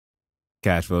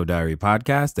Cashflow Diary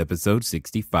Podcast, episode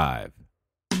 65.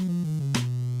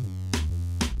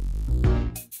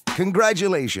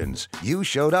 Congratulations, you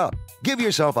showed up. Give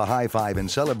yourself a high five in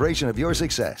celebration of your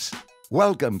success.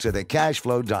 Welcome to the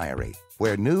Cashflow Diary,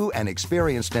 where new and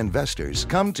experienced investors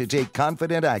come to take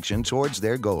confident action towards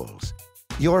their goals.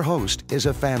 Your host is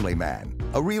a family man,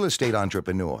 a real estate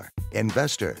entrepreneur,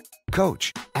 investor,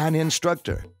 coach, and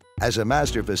instructor. As a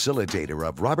master facilitator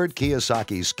of Robert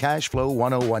Kiyosaki's Cashflow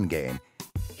 101 game,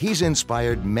 he's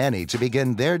inspired many to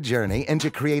begin their journey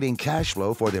into creating cash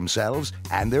flow for themselves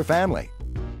and their family.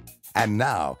 And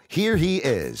now, here he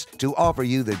is to offer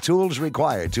you the tools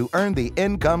required to earn the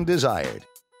income desired.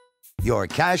 Your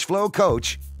cash flow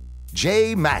coach,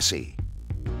 Jay Massey.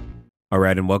 All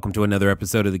right, and welcome to another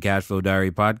episode of the Cashflow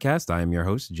Diary Podcast. I am your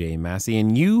host, Jay Massey,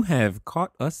 and you have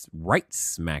caught us right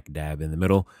smack dab in the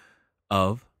middle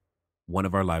of one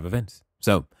of our live events.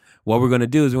 So what we're going to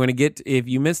do is we're going to get, if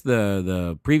you missed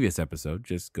the previous episode,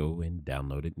 just go and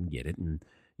download it and get it, and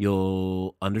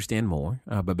you'll understand more.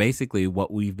 But basically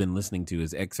what we've been listening to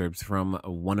is excerpts from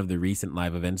one of the recent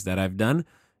live events that I've done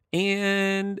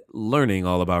and learning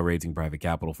all about raising private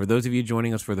capital. For those of you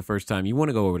joining us for the first time, you want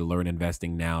to go over to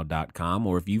learninvestingnow.com,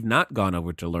 or if you've not gone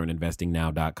over to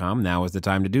learninvestingnow.com, now is the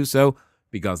time to do so,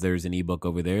 because there's an ebook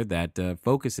over there that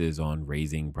focuses on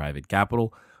raising private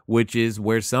capital, which is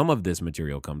where some of this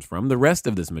material comes from. The rest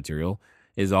of this material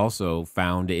is also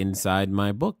found inside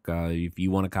my book. If you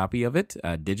want a copy of it,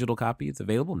 a digital copy, it's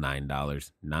available,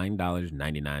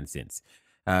 $9.99.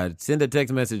 Send a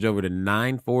text message over to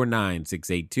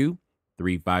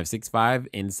 949-682-3565.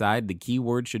 Inside, the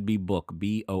keyword should be book,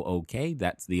 B-O-O-K.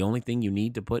 That's the only thing you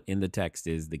need to put in the text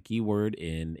is the keyword,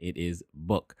 and it is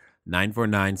book,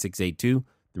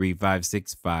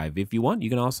 949-682-3565. If you want, you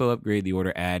can also upgrade the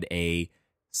order, add a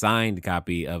signed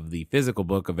copy of the physical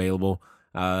book available,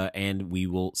 and we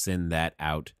will send that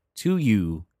out to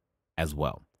you as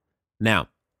well. Now,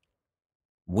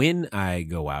 when I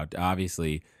go out,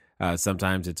 obviously,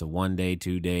 sometimes it's a 1 day,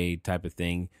 2 day type of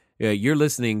thing. You're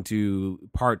listening to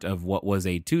part of what was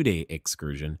a 2-day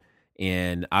excursion.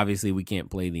 And obviously we can't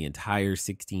play the entire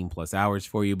 16 plus hours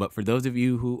for you. But for those of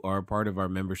you who are part of our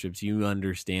memberships, you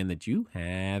understand that you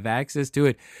have access to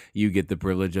it. You get the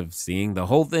privilege of seeing the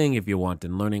whole thing if you want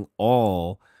and learning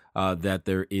all that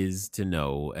there is to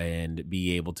know and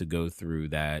be able to go through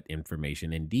that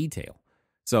information in detail.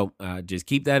 So just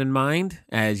keep that in mind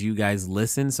as you guys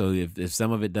listen. So if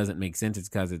some of it doesn't make sense, it's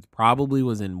because it probably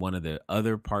was in one of the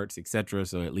other parts, etc.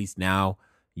 So at least now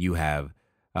you have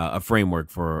a framework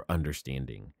for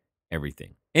understanding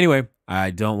everything. Anyway,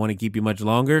 I don't want to keep you much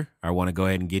longer. I want to go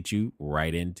ahead and get you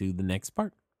right into the next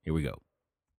part. Here we go.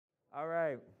 All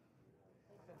right.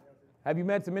 Have you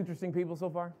met some interesting people so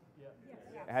far? Yeah.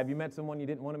 Have you met someone you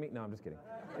didn't want to meet? No, I'm just kidding.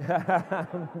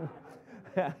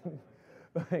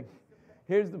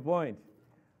 Here's the point.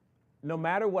 No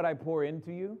matter what I pour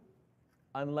into you,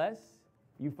 unless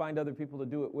you find other people to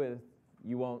do it with,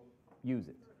 you won't use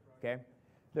it, okay?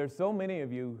 There's so many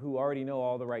of you who already know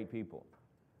all the right people,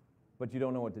 but you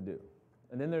don't know what to do.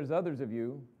 And then there's others of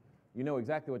you, you know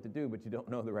exactly what to do, but you don't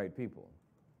know the right people.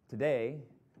 Today,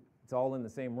 it's all in the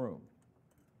same room.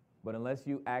 But unless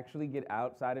you actually get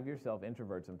outside of yourself,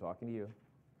 introverts, I'm talking to you,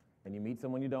 and you meet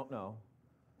someone you don't know,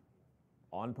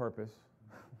 on purpose,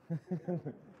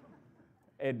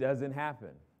 it doesn't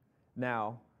happen.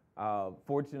 Now,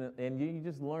 fortunately, and you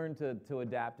just learn to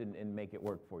adapt and make it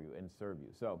work for you and serve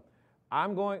you. So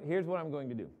here's what I'm going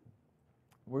to do.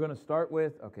 We're going to start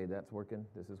with, okay, that's working.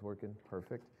 This is working.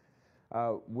 Perfect.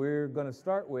 We're going to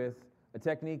start with a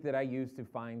technique that I use to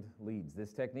find leads.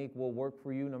 This technique will work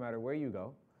for you no matter where you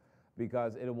go,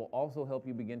 because it will also help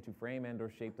you begin to frame and or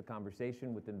shape the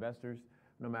conversation with investors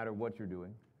no matter what you're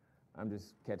doing. I'm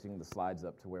just catching the slides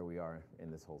up to where we are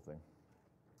in this whole thing.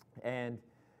 And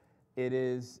it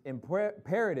is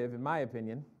imperative, in my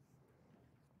opinion,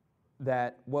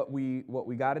 that what we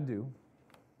got to do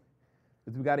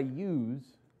is we got to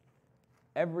use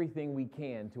everything we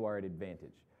can to our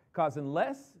advantage. Because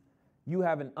unless you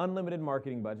have an unlimited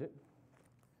marketing budget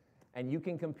and you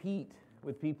can compete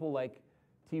with people like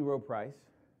T. Rowe Price,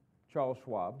 Charles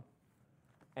Schwab,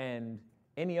 and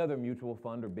any other mutual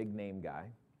fund or big name guy,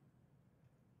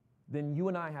 then you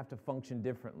and I have to function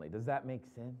differently. Does that make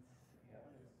sense? Yes.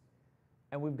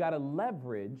 And we've got to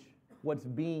leverage what's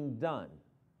being done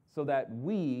so that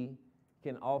we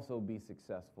can also be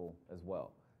successful as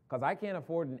well. Because I can't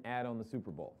afford an ad on the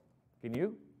Super Bowl. Can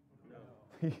you? No.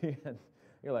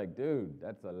 You're like, dude,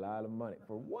 that's a lot of money.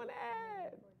 For one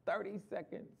ad, 30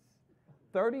 seconds.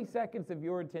 30 seconds of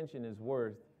your attention is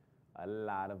worth a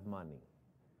lot of money.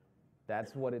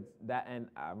 That's what it's, and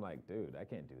I'm like, dude, I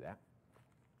can't do that.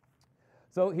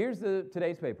 So here's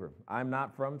today's paper. I'm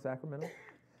not from Sacramento.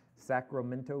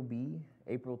 Sacramento Bee,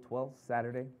 April 12th,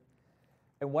 Saturday.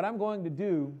 And what I'm going to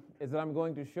do is that I'm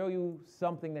going to show you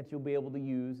something that you'll be able to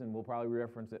use, and we'll probably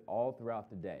reference it all throughout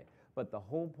the day. But the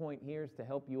whole point here is to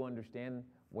help you understand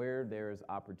where there is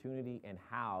opportunity and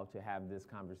how to have this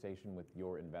conversation with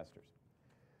your investors.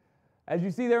 As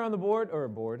you see there on the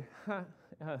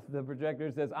the projector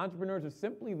says, entrepreneurs are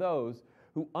simply those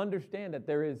who understand that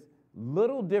there is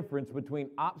little difference between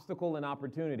obstacle and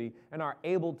opportunity and are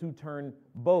able to turn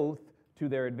both to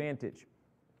their advantage.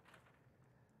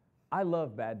 I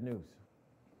love bad news.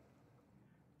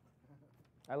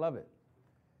 I love it.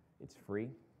 It's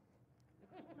free.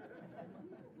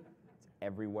 It's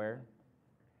everywhere.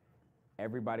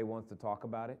 Everybody wants to talk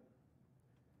about it.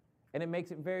 And it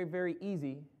makes it very, very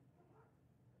easy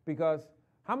because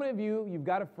how many of you've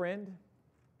got a friend,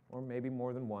 or maybe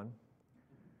more than one,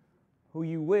 who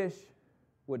you wish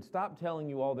would stop telling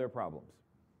you all their problems?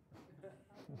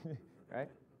 Right?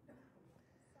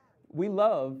 We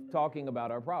love talking about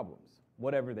our problems,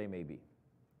 whatever they may be.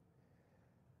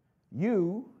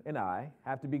 You and I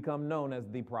have to become known as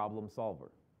the problem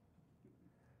solver.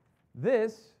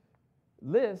 This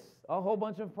lists a whole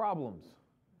bunch of problems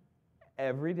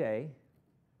every day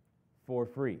for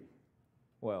free.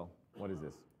 Well, what is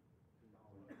this?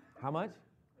 How much?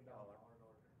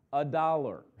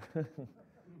 $1.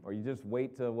 Or you just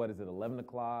wait till, 11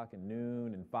 o'clock and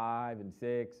noon and 5 and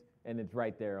 6, and it's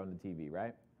right there on the TV,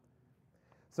 right?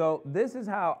 So this is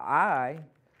how I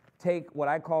take what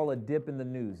I call a dip in the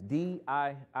news,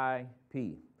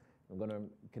 D-I-I-P. I'm going to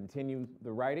continue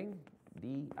the writing,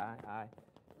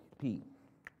 D-I-I-P.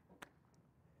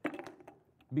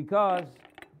 Because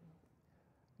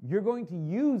you're going to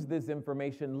use this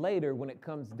information later when it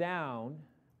comes down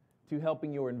to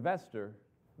helping your investor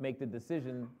make the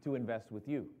decision to invest with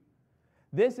you.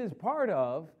 This is part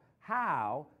of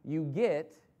how you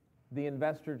get the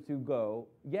investor to go,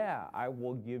 yeah, I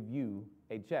will give you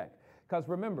a check. Because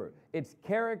remember, it's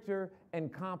character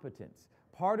and competence.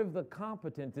 Part of the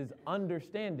competence is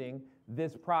understanding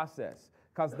this process.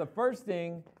 Because the first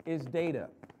thing is data.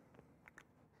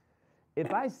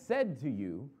 If I said to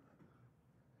you,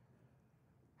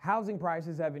 housing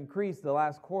prices have increased the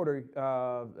last quarter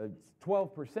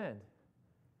 12%,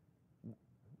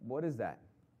 what is that?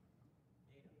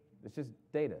 It's just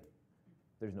data.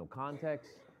 There's no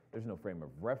context. There's no frame of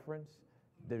reference.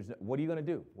 What are you going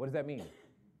to do? What does that mean?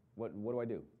 What do I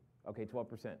do? Okay,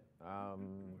 12%.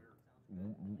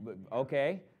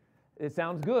 Okay, it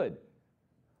sounds good.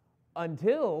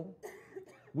 Until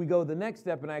we go the next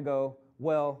step and I go,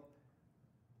 well,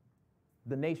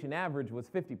 the nation average was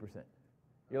 50%.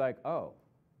 You're like, oh,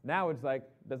 now it's like,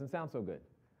 doesn't sound so good.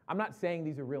 I'm not saying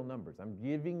these are real numbers. I'm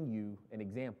giving you an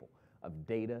example of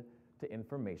data to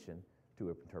information to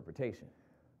interpretation.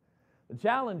 The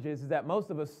challenge is that most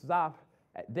of us stop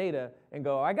at data and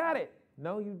go, I got it.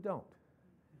 No, you don't.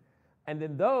 And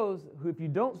then those who, if you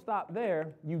don't stop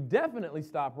there, you definitely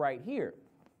stop right here.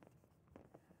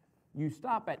 You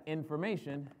stop at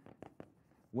information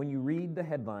when you read the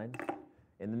headline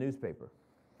in the newspaper.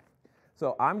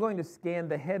 So I'm going to scan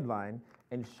the headline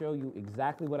and show you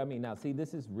exactly what I mean. Now, see,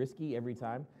 this is risky every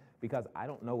time because I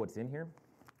don't know what's in here,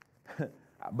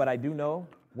 but I do know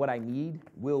what I need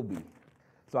will be.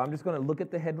 So I'm just going to look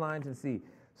at the headlines and see,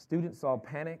 students saw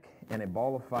panic and a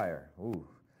ball of fire. Ooh,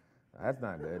 that's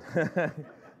not good.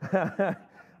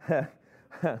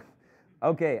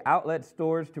 Okay, outlet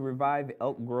stores to revive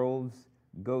Elk Grove's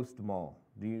ghost mall.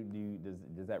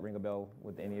 Does that ring a bell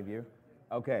with any of you?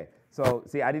 Okay, so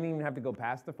see, I didn't even have to go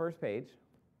past the first page,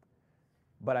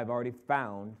 but I've already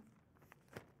found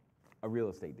a real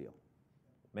estate deal.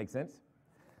 Make sense?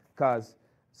 But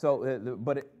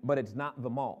it's not the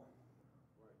mall.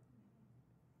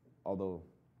 Although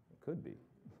it could be.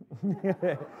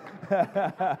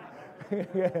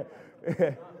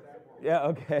 Yeah,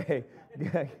 okay.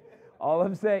 All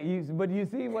I'm saying, but you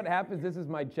see what happens? This is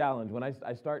my challenge. When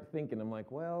I start thinking, I'm like,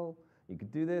 well, you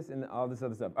could do this and all this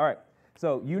other stuff. All right,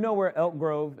 so you know where Elk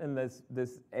Grove in this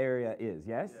area is,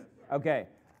 yes? Okay.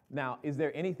 Now, is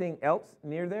there anything else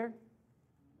near there?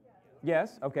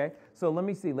 Yes, okay. So let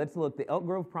me see. Let's look. The Elk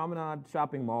Grove Promenade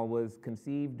Shopping Mall was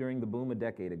conceived during the boom a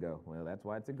decade ago. Well, that's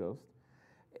why it's a ghost.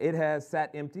 It has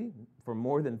sat empty for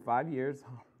more than 5 years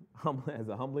as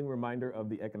a humbling reminder of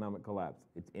the economic collapse.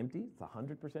 It's empty? It's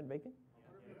 100% vacant?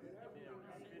 It's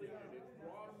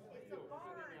a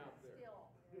barn still.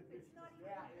 It's not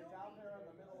even a building. It's out there in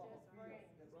the middle of a field.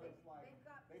 It's like,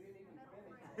 they didn't even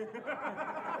finish.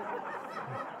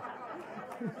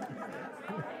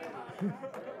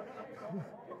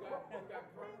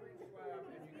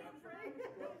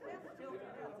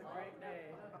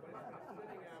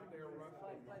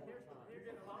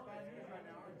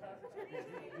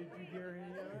 Did you hear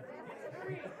any of it?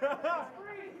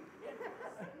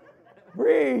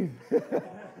 Breathe.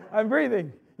 I'm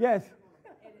breathing. Yes. It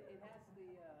has the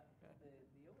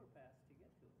overpass to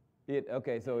get to it.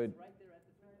 Okay, so it. It's right there at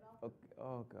the very top.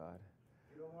 Oh God.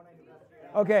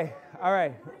 Okay. All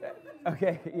right.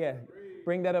 Okay. Yeah.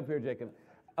 Bring that up here, Jacob.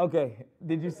 Okay.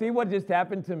 Did you see what just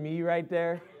happened to me right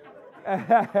there?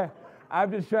 I'm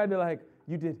just trying to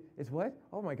you did. It's what?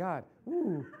 Oh my God.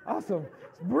 Ooh, awesome.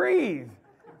 Breathe.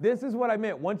 This is what I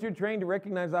meant. Once you're trained to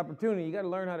recognize opportunity, you got to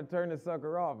learn how to turn this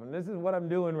sucker off. And this is what I'm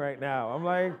doing right now. I'm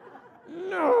like,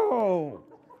 no,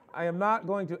 I am not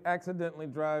going to accidentally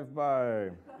drive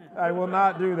by. I will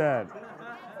not do that.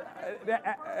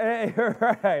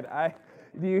 Right.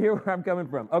 Do you hear where I'm coming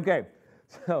from? Okay.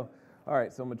 So, all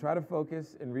right. So I'm going to try to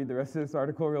focus and read the rest of this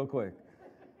article real quick.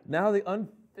 Now the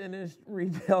unfinished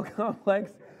retail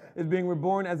complex is being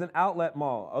reborn as an outlet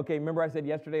mall. Okay, remember I said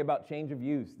yesterday about change of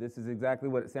use. This is exactly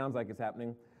what it sounds like is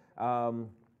happening. A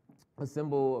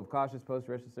symbol of cautious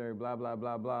post-recessionary, blah, blah,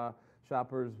 blah, blah.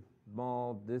 Shoppers,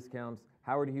 mall, discounts.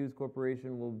 Howard Hughes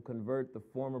Corporation will convert the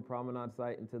former promenade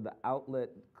site into the outlet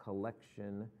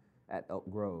collection at Elk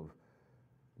Grove.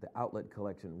 The outlet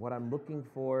collection. What I'm looking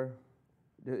for,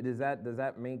 does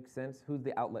that make sense? Who's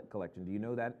the outlet collection? Do you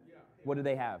know that? Yeah. What do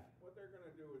they have? What they're going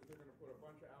to do is they're going to put a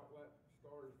bunch of outlet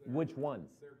stores there. Which ones?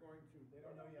 They're going to, they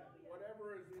don't know yet.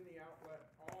 Whatever is in the outlet,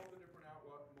 all the different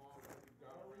outlet malls that you've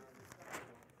got around the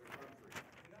country.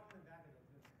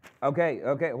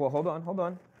 Okay. Well, hold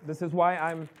on. This is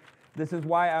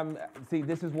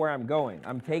where I'm going.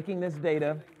 I'm taking this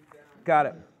data. Got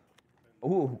it.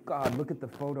 Oh, God, look at the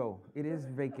photo. It is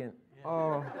vacant.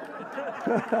 Oh.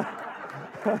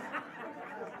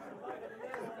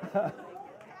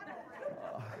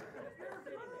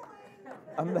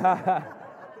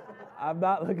 I'm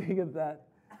not looking at that.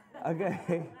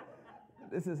 Okay.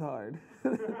 This is hard.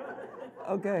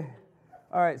 Okay.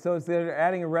 All right, so they're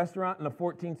adding a restaurant and a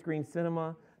 14-screen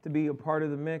cinema to be a part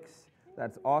of the mix.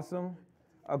 That's awesome.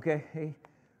 Okay.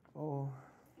 Oh.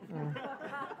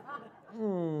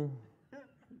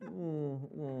 Just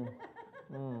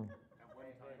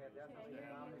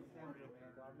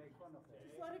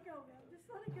let it go, man. Just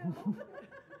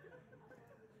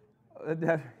let it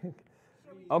go.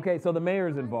 Okay, so the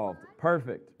mayor's involved.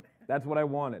 Perfect. That's what I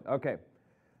wanted. Okay.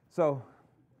 So,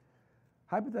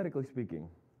 hypothetically speaking.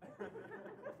 Do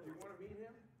you want to meet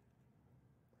him?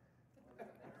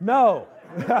 No.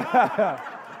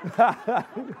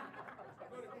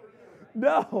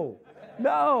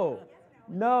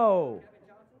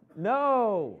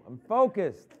 No. I'm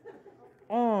focused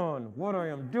on what I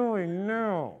am doing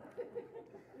now.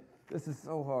 This is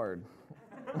so hard.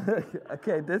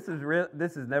 Okay, this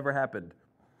has never happened.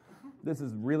 This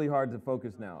is really hard to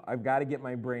focus now. I've got to get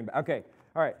my brain back. Okay,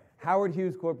 all right. Howard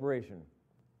Hughes Corporation.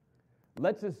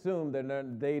 Let's assume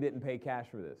that they didn't pay cash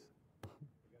for this.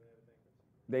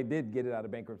 They did get it out of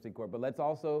bankruptcy court, but let's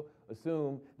also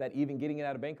assume that even getting it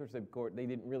out of bankruptcy court, they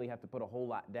didn't really have to put a whole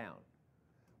lot down.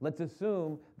 Let's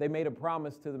assume they made a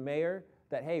promise to the mayor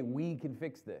that, hey, we can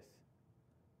fix this.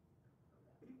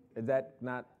 Is that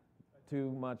not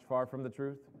too much far from the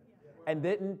truth? And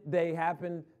didn't they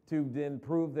happen to then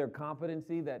prove their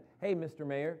competency that, hey, Mr.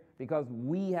 Mayor, because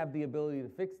we have the ability to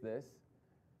fix this,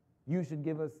 you should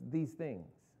give us these things.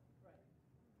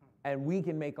 And we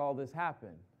can make all this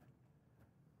happen.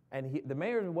 And the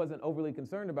mayor wasn't overly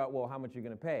concerned about, well, how much you're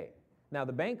going to pay. Now,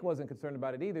 the bank wasn't concerned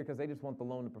about it either because they just want the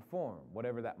loan to perform,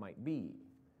 whatever that might be.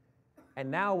 And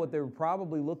now what they're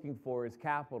probably looking for is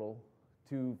capital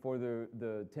for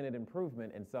the tenant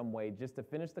improvement in some way, just to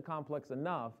finish the complex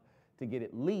enough to get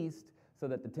it leased so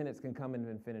that the tenants can come in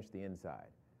and finish the inside.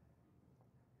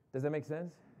 Does that make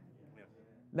sense? Yes.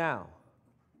 Now,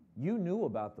 you knew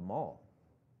about the mall.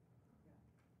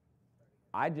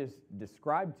 I just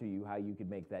described to you how you could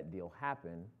make that deal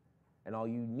happen, and all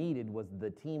you needed was the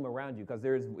team around you. Because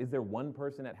is there one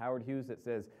person at Howard Hughes that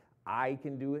says, I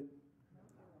can do it?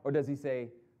 Or does he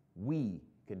say, we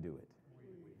can do it?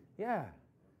 Yeah.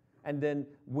 And then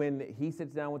when he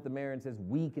sits down with the mayor and says,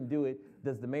 we can do it,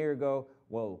 does the mayor go,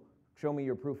 well, show me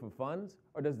your proof of funds?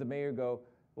 Or does the mayor go,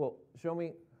 well, show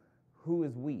me who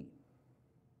is we?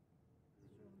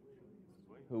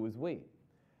 Who is we?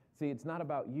 See, it's not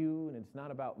about you and it's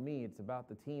not about me. It's about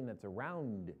the team that's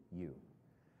around you.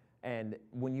 And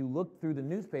when you look through the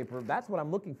newspaper, that's what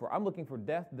I'm looking for. I'm looking for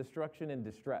death, destruction, and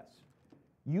distress.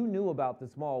 You knew about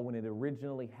this mall when it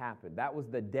originally happened. That was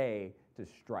the day to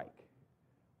strike.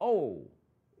 Oh,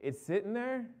 it's sitting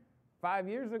there 5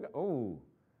 years ago? Oh,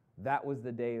 that was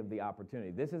the day of the opportunity.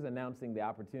 This is announcing the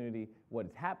opportunity,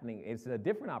 what's happening. It's a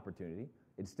different opportunity.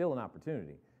 It's still an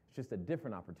opportunity. It's just a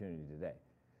different opportunity today.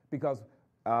 Because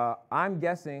I'm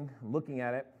guessing, looking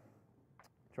at it,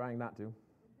 trying not to,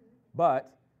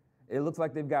 but it looks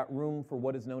like they've got room for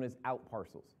what is known as out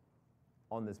parcels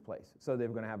on this place. So they're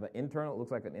going to have it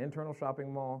looks like an internal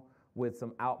shopping mall with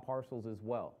some out parcels as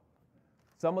well.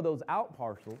 Some of those out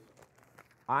parcels,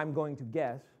 I'm going to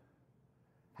guess,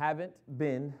 haven't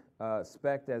been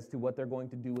spec'd as to what they're going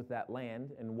to do with that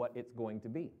land and what it's going to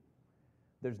be.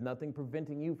 There's nothing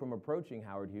preventing you from approaching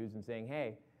Howard Hughes and saying,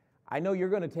 hey, I know you're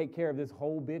going to take care of this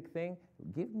whole big thing.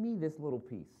 Give me this little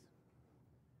piece.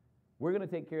 We're going to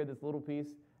take care of this little piece,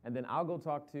 and then I'll go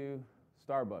talk to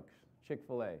Starbucks,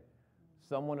 Chick-fil-A,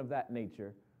 someone of that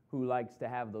nature who likes to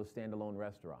have those standalone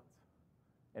restaurants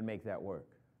and make that work.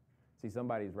 See,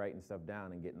 somebody's writing stuff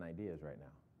down and getting ideas right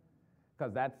now,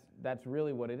 because that's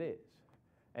really what it is.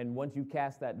 And once you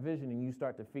cast that vision and you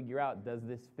start to figure out, does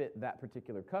this fit that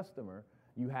particular customer,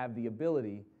 you have the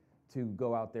ability to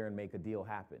go out there and make a deal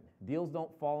happen. Deals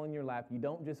don't fall in your lap. You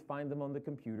don't just find them on the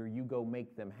computer. You go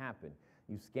make them happen.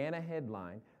 You scan a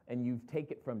headline, and you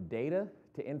take it from data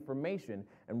to information.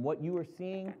 And what you are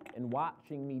seeing and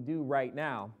watching me do right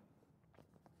now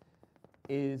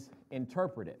is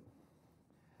interpret it.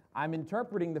 I'm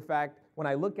interpreting the fact when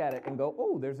I look at it and go,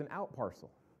 oh, there's an out parcel.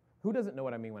 Who doesn't know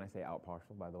what I mean when I say out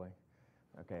parcel, by the way?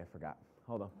 Okay, I forgot.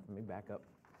 Hold on, let me back up.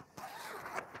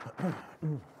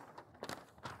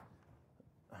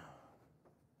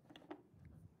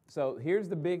 So here's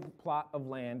the big plot of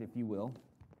land, if you will,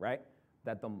 right,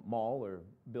 that the mall or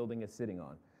building is sitting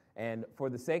on. And for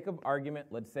the sake of argument,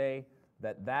 let's say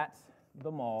that that's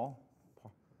the mall.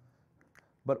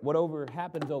 But what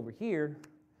happens over here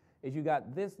is you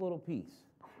got this little piece.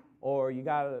 Or you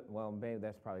got, well, maybe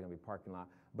that's probably going to be parking lot.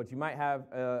 But you might have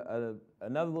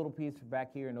another little piece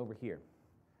back here and over here.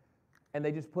 And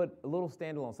they just put a little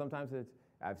standalone. Sometimes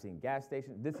I've seen gas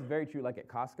stations. This is very true, like at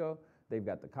Costco. They've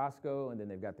got the Costco, and then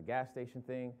they've got the gas station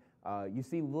thing. You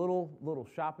see little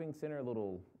shopping center,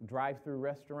 little drive-through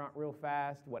restaurant real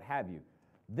fast, what have you.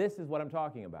 This is what I'm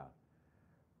talking about.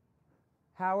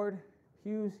 Howard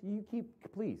Hughes,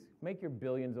 please, make your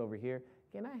billions over here.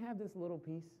 Can I have this little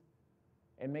piece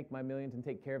and make my millions and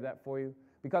take care of that for you?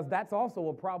 Because that's also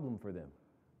a problem for them.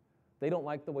 They don't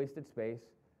like the wasted space.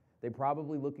 They're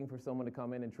probably looking for someone to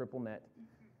come in and triple net.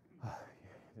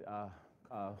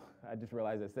 I just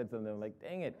realized I said something like,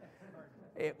 dang it.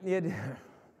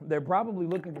 They're probably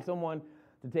looking for someone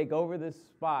to take over this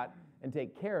spot and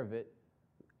take care of it.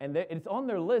 And it's on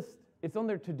their list. It's on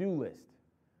their to-do list.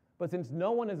 But since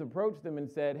no one has approached them and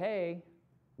said, hey,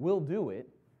 we'll do it,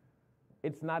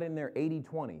 it's not in their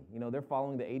 80-20. You know, they're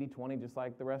following the 80-20 just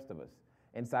like the rest of us.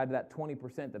 Inside of that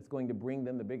 20% that's going to bring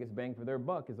them the biggest bang for their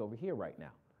buck is over here right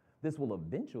now. This will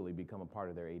eventually become a part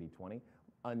of their 80-20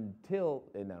 until,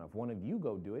 and now if one of you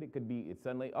go do it, it's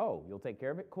suddenly, oh, you'll take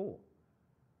care of it? Cool.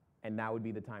 And now would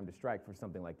be the time to strike for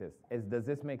something like this. Does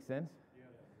this make sense? Yeah.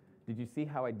 Did you see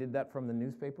how I did that from the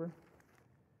newspaper?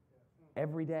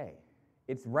 Every day.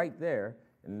 It's right there.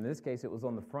 And in this case, it was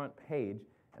on the front page,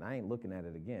 and I ain't looking at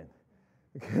it again.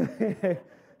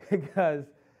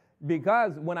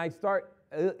 because when I start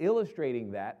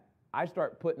illustrating that, I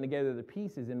start putting together the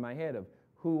pieces in my head of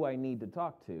who I need to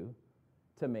talk to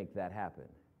make that happen.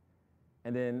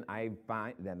 And then I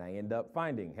end up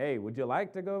finding, hey, would you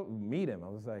like to go meet him? I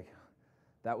was like,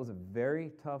 that was a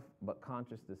very tough but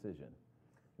conscious decision,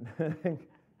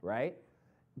 right?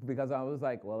 Because I was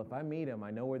like, well, if I meet him,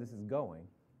 I know where this is going.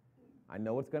 I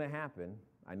know what's going to happen.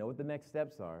 I know what the next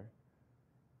steps are.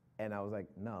 And I was like,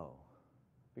 no,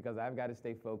 because I've got to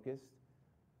stay focused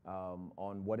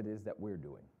on what it is that we're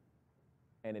doing.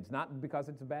 And it's not because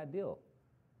it's a bad deal.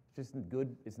 It's just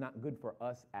good. It's not good for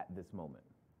us at this moment.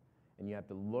 And you have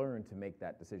to learn to make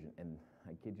that decision. And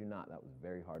I kid you not, that was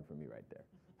very hard for me right there.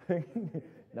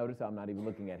 Notice how I'm not even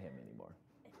looking at him anymore.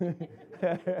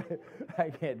 I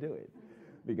can't do it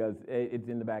because it's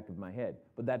in the back of my head.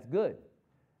 But that's good.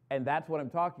 And that's what I'm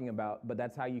talking about, but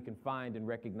that's how you can find and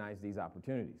recognize these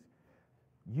opportunities.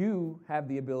 You have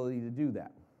the ability to do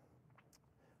that.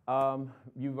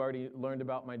 You've already learned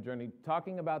about my journey.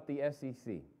 Talking about the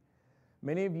SEC.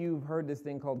 Many of you have heard this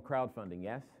thing called crowdfunding,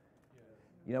 yes?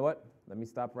 You know what? Let me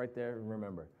stop right there and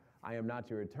remember. I am not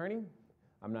your attorney.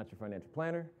 I'm not your financial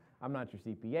planner. I'm not your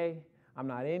CPA. I'm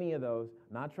not any of those.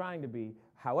 Not trying to be.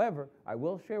 However, I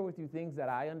will share with you things that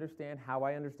I understand, how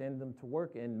I understand them to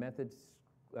work, and methods,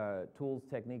 tools,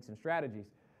 techniques, and strategies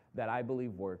that I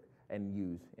believe work and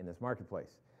use in this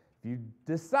marketplace. If you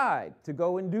decide to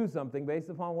go and do something based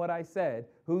upon what I said,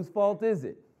 whose fault is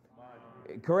it?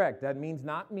 Correct. That means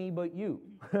not me, but you.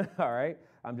 All right?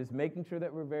 I'm just making sure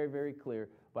that we're very, very clear,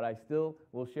 but I still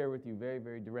will share with you very,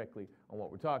 very directly on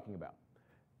what we're talking about.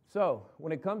 So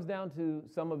when it comes down to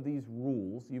some of these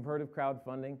rules, you've heard of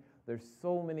crowdfunding. There's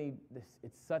so many,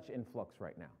 it's such influx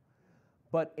right now.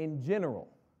 But in general,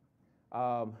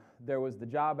 there was the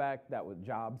Jobs Act that was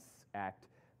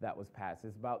passed.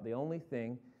 It's about the only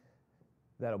thing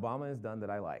that Obama has done that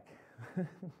I like.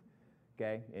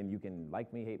 Okay, and you can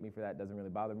like me, hate me for that. It doesn't really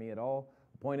bother me at all.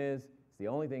 The point is, it's the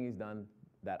only thing he's done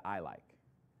that I like,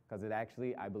 because it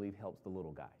actually, I believe, helps the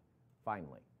little guy,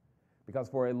 finally. Because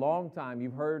for a long time,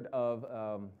 you've heard of,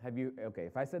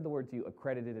 if I said the word to you,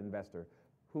 accredited investor,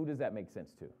 who does that make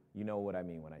sense to? You know what I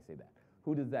mean when I say that.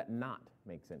 Who does that not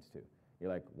make sense to? You're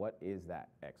like, what is that?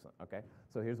 Excellent, okay?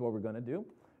 So here's what we're gonna do.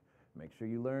 Make sure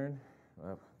you learn,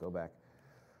 go back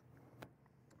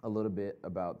a little bit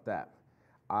about that.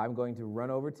 I'm going to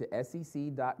run over to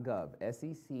sec.gov,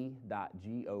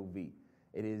 sec.gov.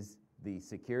 It is the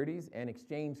Securities and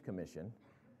Exchange Commission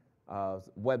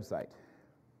website.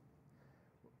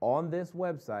 On this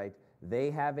website,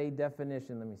 they have a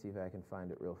definition. Let me see if I can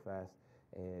find it real fast.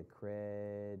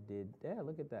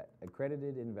 Look at that.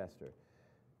 Accredited investor.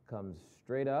 Comes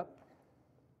straight up.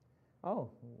 Oh,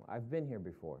 I've been here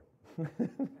before.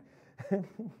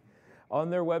 On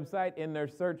their website, in their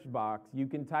search box, you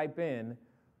can type in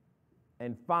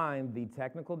and find the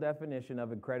technical definition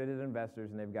of accredited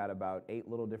investors, and they've got about 8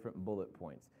 little different bullet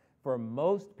points. For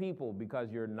most people,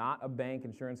 because you're not a bank,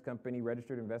 insurance company,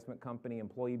 registered investment company,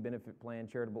 employee benefit plan,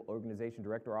 charitable organization,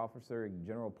 director, officer,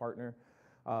 general partner,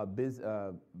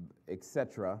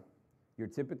 etc., you're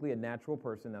typically a natural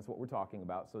person. That's what we're talking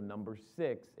about. So number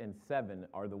 6 and 7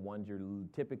 are the ones you're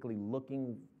typically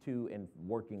looking to and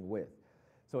working with.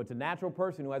 So it's a natural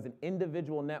person who has an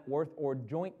individual net worth or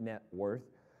joint net worth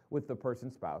with the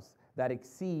person's spouse that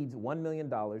exceeds $1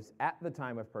 million at the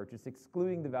time of purchase,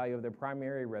 excluding the value of their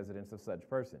primary residence of such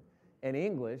person. In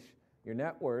English, your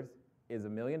net worth is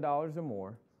 $1 million or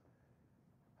more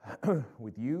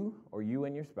with you or you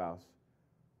and your spouse,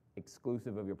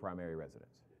 exclusive of your primary residence.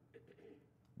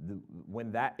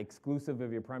 When that exclusive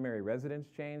of your primary residence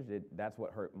changed, that's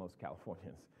what hurt most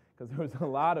Californians, because there was a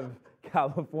lot of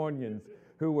Californians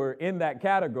who were in that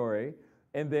category,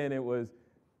 and then it was,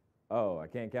 oh, I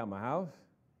can't count my house?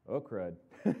 Oh, crud.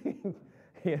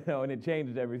 And it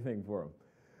changed everything for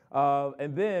them.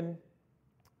 And then,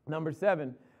 number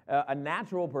 7, a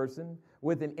natural person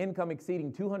with an income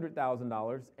exceeding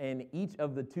 $200,000 in each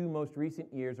of the 2 most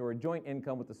recent years, or a joint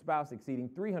income with the spouse exceeding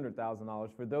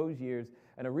 $300,000 for those years,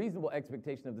 and a reasonable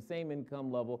expectation of the same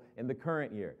income level in the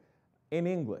current year. In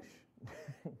English,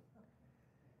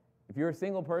 if you're a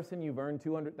single person, you've earned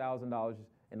 $200,000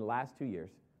 in the last 2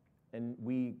 years, and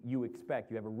you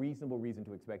have a reasonable reason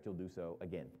to expect you'll do so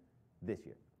again this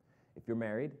year. If you're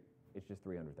married, it's just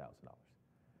 $300,000.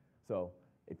 So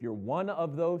if you're one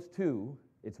of those two,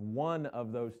 it's one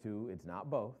of those two, it's not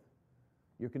both,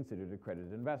 you're considered an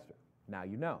accredited investor. Now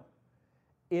you know.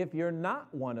 If you're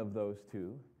not one of those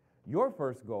two, your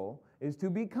first goal is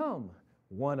to become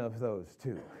one of those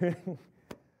two.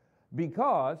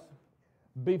 Because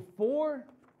before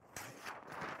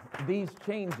these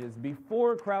changes,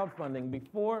 before crowdfunding,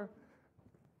 before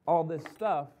all this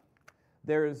stuff,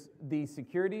 there's the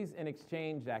Securities and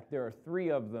Exchange Act. There are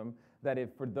 3 of them that, if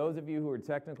for those of you who are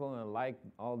technical and like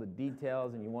all the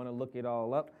details and you want to look it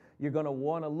all up, you're going to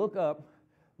want to look up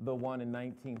the one in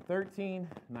 1913,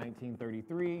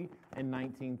 1933, and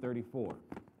 1934.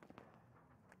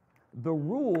 The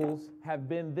rules have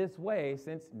been this way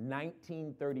since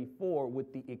 1934,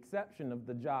 with the exception of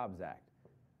the Jobs Act.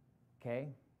 Okay?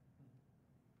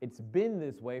 It's been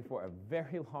this way for a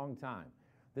very long time.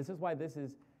 This is why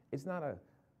it's not a,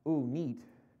 ooh, neat.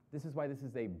 This is why this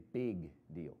is a big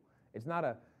deal. It's not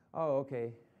a, oh,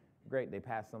 okay, great, they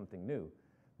passed something new.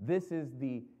 This is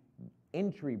the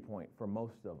entry point for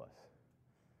most of us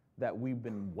that we've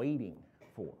been waiting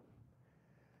for.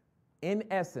 In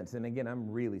essence, and again,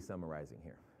 I'm really summarizing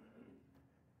here,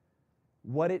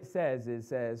 what it says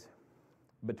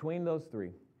between those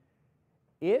 3,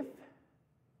 if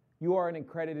you are an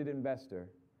accredited investor,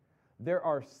 there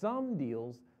are some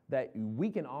deals that we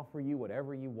can offer you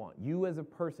whatever you want. You as a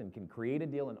person can create a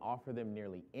deal and offer them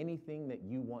nearly anything that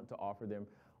you want to offer them.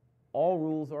 All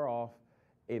rules are off.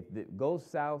 If it goes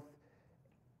south,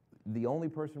 the only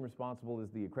person responsible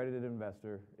is the accredited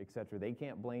investor, etc. They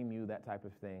can't blame you, that type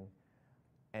of thing.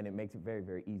 And it makes it very,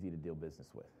 very easy to deal business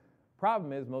with.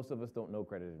 Problem is, most of us don't know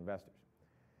accredited investors.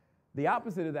 The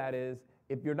opposite of that is,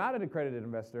 if you're not an accredited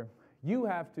investor, you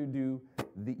have to do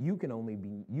you can only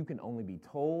be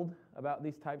told about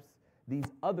these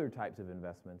other types of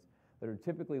investments, that are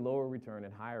typically lower return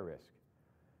and higher risk,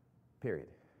 period.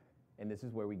 And this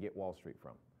is where we get Wall Street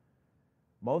from.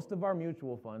 Most of our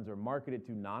mutual funds are marketed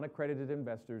to non-accredited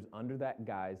investors under that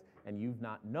guise, and you've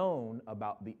not known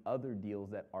about the other deals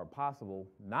that are possible,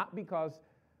 not because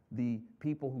the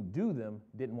people who do them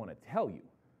didn't want to tell you,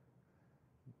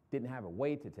 didn't have a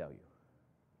way to tell you.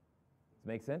 Does it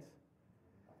make sense?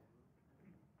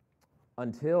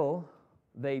 Until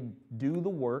they do the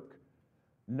work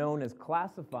known as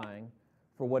classifying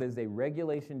for what is a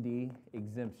Regulation D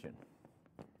exemption.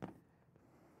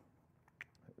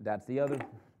 That's the other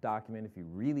document. If you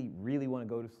really, really want to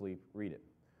go to sleep, read it.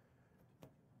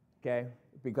 Okay?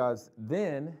 Because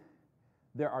then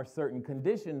there are certain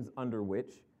conditions under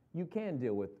which you can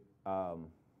deal with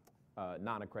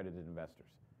non-accredited investors.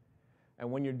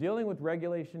 And when you're dealing with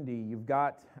Regulation D, you've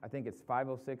got, I think it's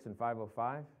 506 and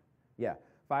 505. Yeah,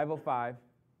 505,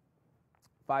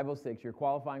 506. You're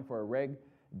qualifying for a Reg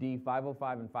D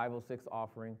 505 and 506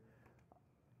 offering.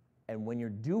 And when you're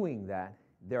doing that,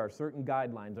 there are certain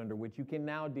guidelines under which you can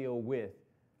now deal with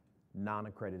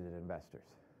non-accredited investors.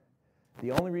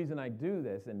 The only reason I do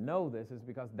this and know this is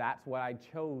because that's what I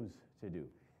chose to do.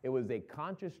 It was a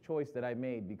conscious choice that I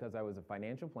made because I was a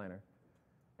financial planner,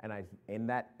 and in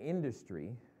that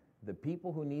industry, the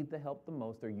people who need the help the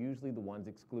most are usually the ones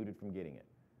excluded from getting it.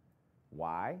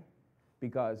 Why?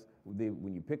 Because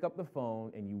when you pick up the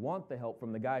phone and you want the help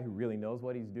from the guy who really knows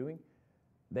what he's doing,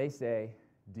 they say,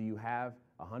 do you have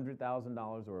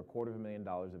 $100,000 or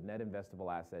 $250,000 of net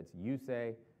investable assets? You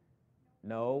say,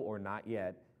 no or not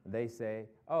yet. They say,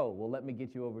 oh, well, let me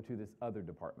get you over to this other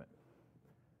department.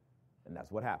 And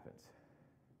that's what happens.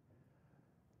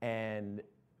 And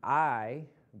I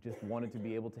just wanted to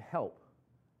be able to help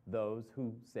those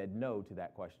who said no to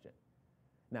that question.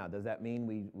 Now, does that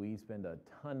mean we spend a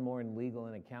ton more in legal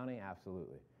and accounting?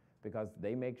 Absolutely. Because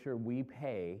they make sure we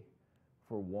pay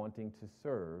for wanting to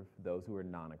serve those who are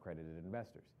non-accredited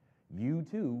investors. You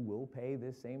too will pay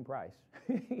this same price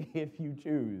if you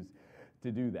choose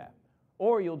to do that.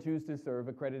 Or you'll choose to serve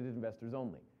accredited investors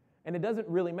only. And it doesn't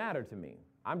really matter to me.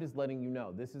 I'm just letting you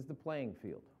know this is the playing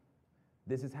field.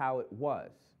 This is how it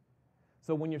was.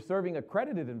 So when you're serving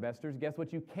accredited investors, guess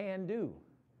what you can do?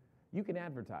 You can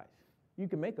advertise. You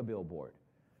can make a billboard.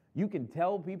 You can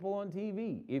tell people on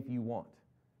TV if you want.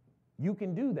 You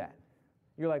can do that.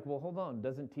 You're like, well, hold on.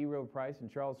 Doesn't T. Rowe Price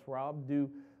and Charles Schwab do,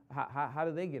 how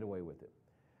do they get away with it?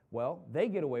 Well, they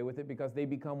get away with it because they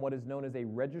become what is known as a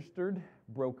registered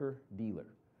broker-dealer.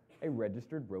 A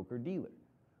registered broker-dealer,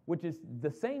 which is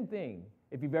the same thing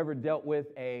if you've ever dealt with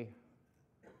a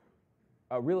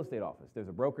real estate office. There's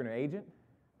a broker and an agent.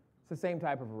 It's the same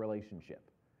type of a relationship.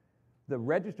 The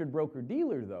registered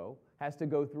broker-dealer, though, has to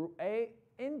go through an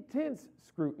intense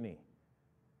scrutiny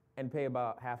and pay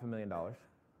about $500,000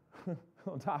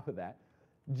 on top of that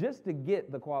just to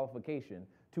get the qualification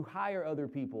to hire other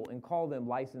people and call them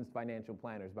licensed financial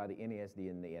planners by the NASD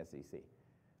and the SEC.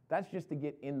 That's just to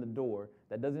get in the door.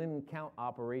 That doesn't even count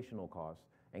operational costs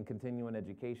and continuing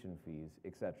education fees,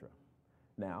 etc.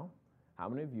 Now, how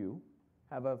many of you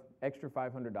have an extra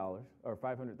 $500 or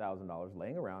 $500,000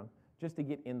 laying around just to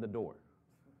get in the door?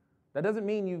 That doesn't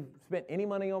mean you've spent any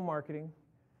money on marketing.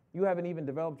 You haven't even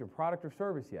developed your product or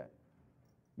service yet.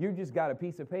 You've just got a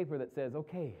piece of paper that says,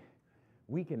 okay,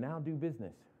 we can now do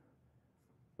business.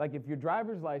 Like if your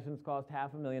driver's license cost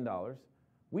 $500,000,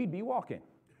 we'd be walking.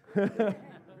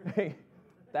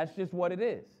 That's just what it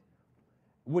is,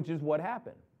 which is what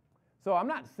happened. So I'm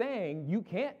not saying you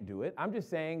can't do it. I'm just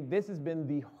saying this has been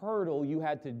the hurdle you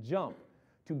had to jump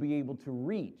to be able to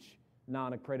reach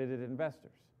non-accredited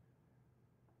investors.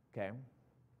 Okay?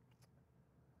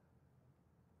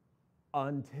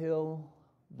 Until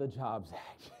the Jobs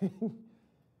Act.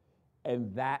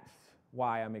 And that's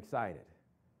why I'm excited.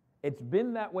 It's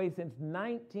been that way since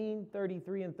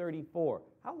 1933 and 34.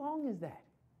 How long is that?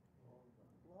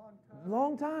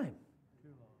 Long time.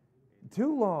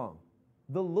 Too long.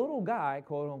 The little guy,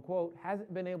 quote unquote,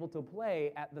 hasn't been able to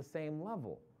play at the same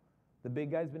level. The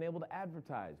big guy's been able to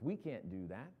advertise. We can't do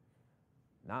that.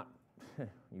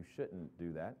 You shouldn't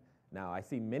do that. Now, I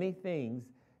see many things,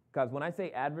 because when I say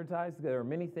advertise, there are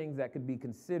many things that could be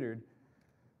considered,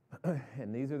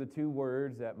 and these are the two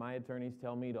words that my attorneys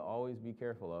tell me to always be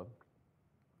careful of,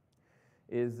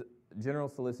 is general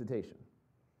solicitation.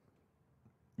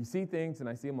 You see things, and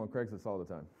I see them on Craigslist all the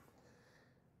time.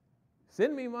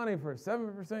 Send me money for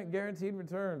 7% guaranteed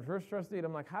return, first trust deed.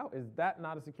 I'm like, how is that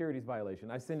not a securities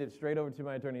violation? I send it straight over to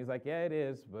my attorney. He's like, yeah, it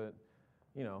is, but,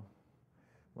 you know,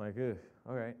 I'm like,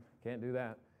 all right, can't do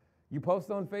that. You post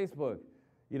on Facebook,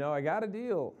 you know, I got a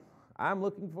deal. I'm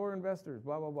looking for investors,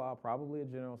 blah, blah, blah. Probably a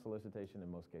general solicitation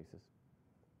in most cases.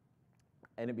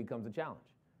 and it becomes a challenge.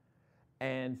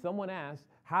 And someone asked,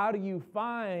 how do you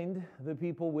find the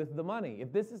people with the money?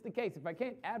 If this is the case, if I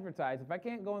can't advertise, if I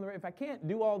can't go in the, if I can't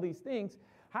do all these things,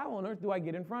 how on earth do I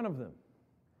get in front of them?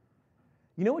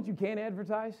 You know what you can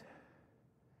advertise?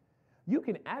 You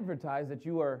can advertise that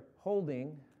you are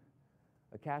holding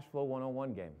a cash flow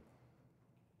 101 game.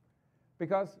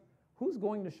 Because who's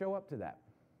going to show up to that?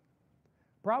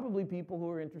 Probably people who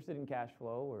are interested in cash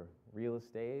flow or real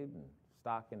estate and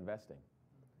stock investing.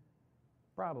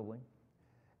 Probably.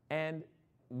 And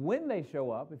when they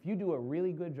show up, if you do a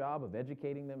really good job of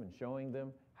educating them and showing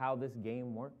them how this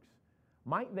game works,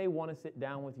 might they want to sit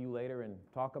down with you later and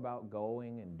talk about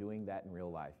going and doing that in real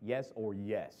life? Yes or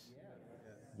yes?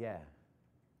 Yeah.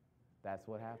 That's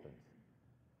what happens.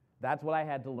 That's what I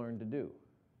had to learn to do.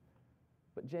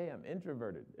 But Jay, I'm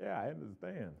introverted. Yeah, I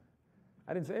understand.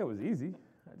 I didn't say it was easy.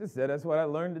 I just said that's what I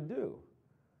learned to do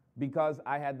because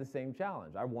I had the same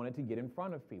challenge. I wanted to get in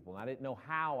front of people, and I didn't know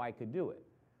how I could do it.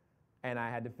 And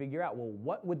I had to figure out, well,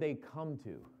 what would they come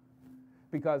to?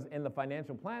 Because in the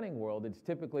financial planning world, it's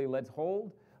typically let's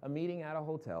hold a meeting at a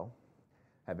hotel,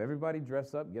 have everybody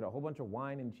dress up, get a whole bunch of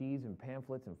wine and cheese and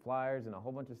pamphlets and flyers and a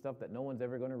whole bunch of stuff that no one's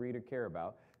ever going to read or care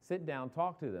about, sit down,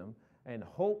 talk to them, and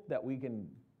hope that we can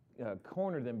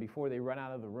corner them before they run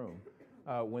out of the room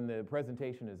when the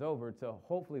presentation is over, so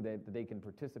hopefully they can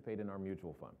participate in our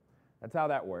mutual fund. That's how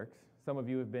that works. Some of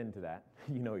you have been to that.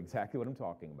 You know exactly what I'm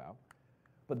talking about.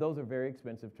 But those are very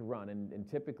expensive to run and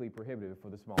typically prohibitive for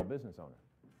the small business owner.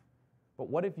 But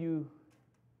what if you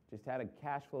just had a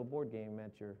cash flow board game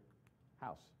at your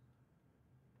house?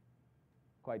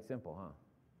 Quite simple, huh?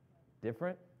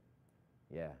 Different?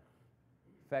 Yeah.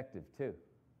 Effective, too.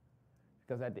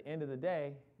 Because at the end of the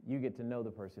day, you get to know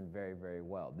the person very, very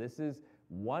well. This is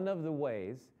one of the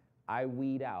ways I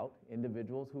weed out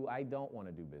individuals who I don't want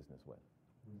to do business with.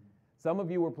 Some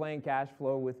of you were playing cash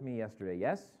flow with me yesterday,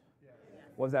 yes?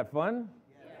 Was that fun?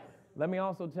 Yes. Let me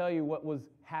also tell you what was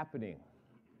happening.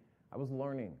 I was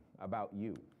learning about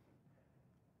you.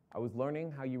 I was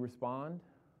learning how you respond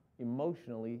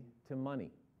emotionally to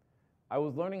money. I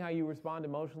was learning how you respond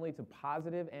emotionally to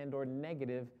positive and or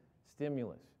negative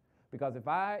stimulus. Because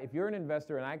if you're an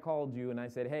investor and I called you and I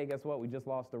said, hey, guess what? We just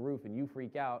lost the roof and you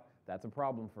freak out, that's a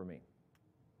problem for me.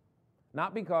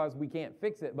 Not because we can't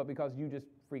fix it, but because you just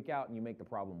freak out and you make the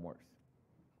problem worse.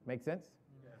 Make sense?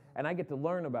 And I get to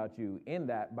learn about you in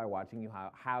that by watching you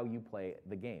how you play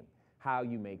the game, how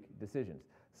you make decisions.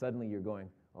 Suddenly you're going,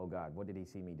 oh God, what did he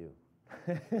see me do?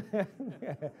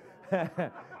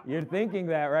 You're thinking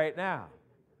that right now.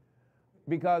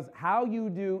 Because how you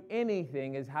do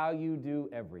anything is how you do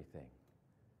everything,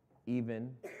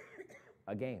 even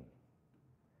a game.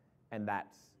 And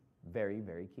that's very,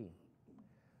 very key.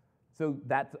 So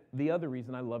that's the other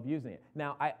reason I love using it.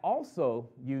 Now, I also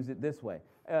use it this way.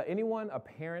 Anyone a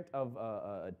parent of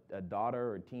a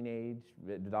daughter or teenage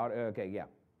daughter? Okay, yeah.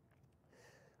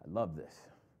 I love this.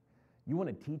 You want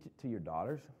to teach it to your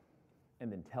daughters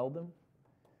and then tell them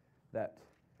that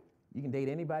you can date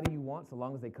anybody you want so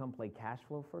long as they come play cash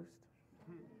flow first?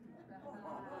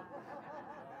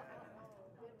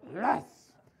 Yes!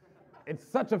 It's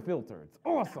such a filter. It's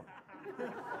awesome.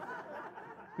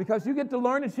 Because you get to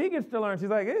learn and she gets to learn. She's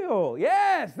like, ew,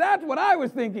 yes, that's what I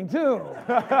was thinking too.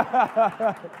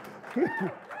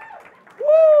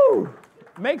 Woo!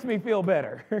 Makes me feel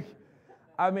better.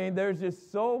 I mean, there's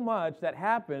just so much that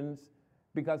happens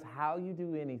because how you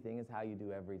do anything is how you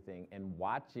do everything. And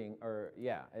watching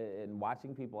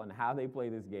people and how they play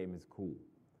this game is cool.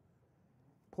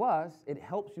 Plus, it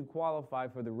helps you qualify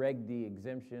for the Reg D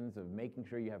exemptions of making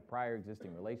sure you have prior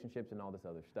existing relationships and all this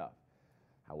other stuff.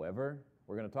 However,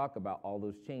 we're going to talk about all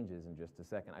those changes in just a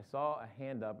second. I saw a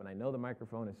hand up, and I know the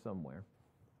microphone is somewhere.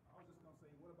 I was just going to say,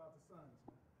 what about the sons?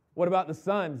 What about the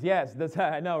sons? Yes,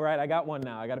 I know, right? I got one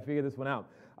now. I got to figure this one out.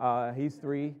 He's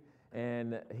 3,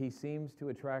 and he seems to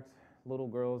attract little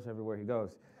girls everywhere he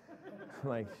goes.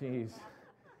 Like, jeez.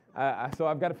 So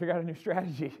I've got to figure out a new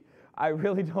strategy. I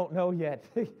really don't know yet.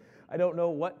 I don't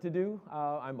know what to do.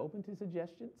 I'm open to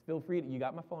suggestions. Feel free to, you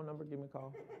got my phone number, give me a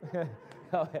call.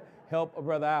 Help a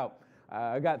brother out.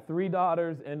 I got 3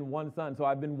 daughters and 1 son, so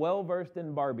I've been well-versed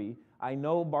in Barbie. I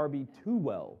know Barbie too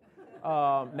well.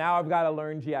 Now I've got to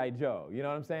learn G.I. Joe. You know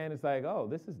what I'm saying? It's like, oh,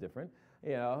 this is different,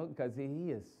 you know, because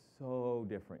he is so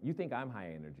different. You think I'm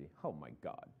high energy. Oh, my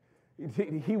God.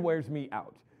 He wears me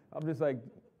out. I'm just like,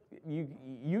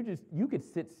 you could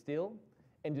sit still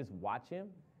and just watch him,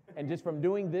 and just from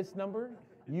doing this number,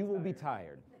 you will be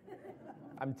tired.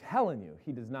 I'm telling you,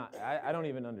 he does not. I don't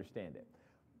even understand it.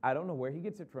 I don't know where he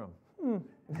gets it from.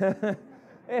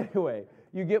 Anyway,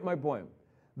 you get my point.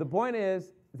 The point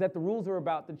is, is that the rules are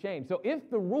about to change. So if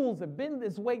the rules have been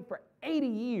this way for 80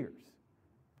 years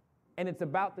and it's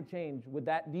about to change,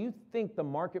 do you think the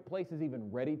marketplace is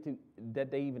even ready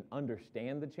that they even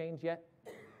understand the change yet?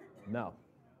 No.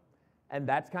 And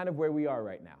that's kind of where we are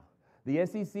right now. The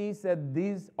SEC said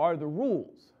these are the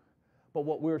rules, but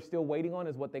what we're still waiting on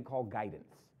is what they call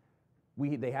guidance.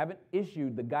 They haven't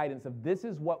issued the guidance of this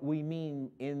is what we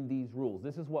mean in these rules.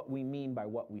 This is what we mean by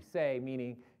what we say,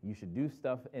 meaning you should do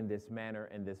stuff in this manner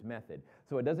and this method.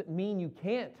 So it doesn't mean you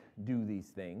can't do these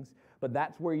things, but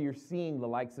that's where you're seeing the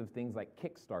likes of things like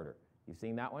Kickstarter. You've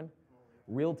seen that one?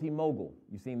 Realty Mogul.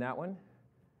 You've seen that one?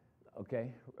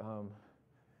 Okay.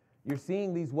 You're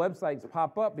seeing these websites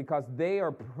pop up because they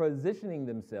are positioning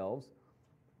themselves.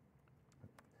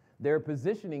 They're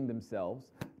positioning themselves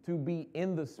to be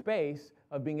in the space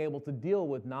of being able to deal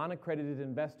with non-accredited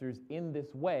investors in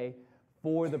this way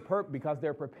because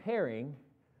they're preparing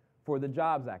for the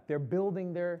Jobs Act. They're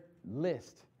building their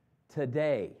list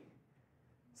today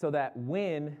so that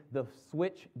when the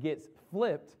switch gets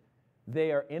flipped,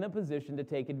 they are in a position to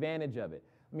take advantage of it.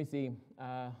 Let me see.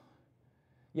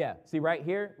 See right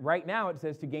here, right now it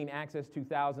says to gain access to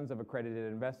thousands of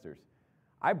accredited investors.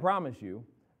 I promise you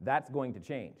that's going to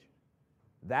change.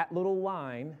 That little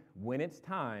line, when it's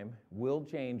time, will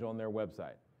change on their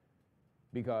website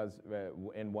because,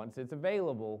 and once it's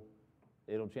available,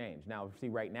 it'll change. Now, see,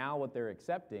 right now what they're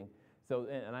accepting,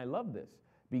 and I love this.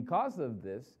 Because of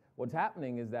this, what's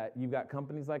happening is that you've got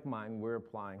companies like mine, we're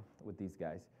applying with these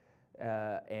guys,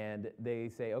 and they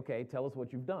say, okay, tell us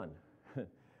what you've done,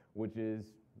 which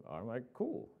is, I'm like,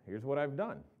 cool, here's what I've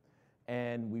done.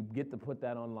 And we get to put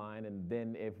that online, and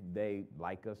then if they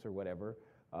like us or whatever,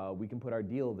 we can put our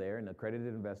deal there, and accredited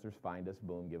investors find us,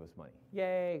 boom, give us money.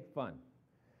 Yay, fun.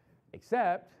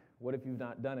 Except, what if you've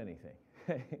not done anything?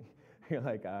 You're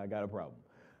like, I got a problem.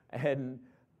 And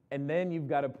then you've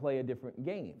got to play a different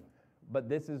game. But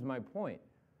this is my point.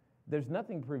 There's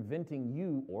nothing preventing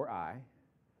you or I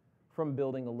from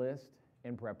building a list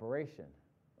in preparation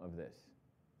of this.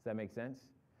 Does that make sense?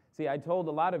 See, I told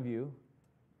a lot of you,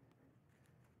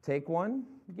 take one,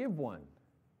 give one.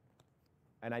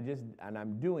 And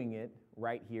I'm doing it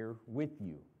right here with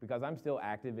you because I'm still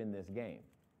active in this game.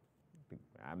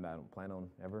 I don't plan on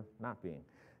ever not being.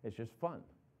 It's just fun.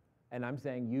 And I'm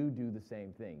saying you do the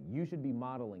same thing. You should be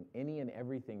modeling any and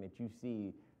everything that you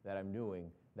see that I'm doing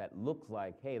that looks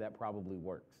like, hey, that probably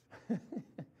works.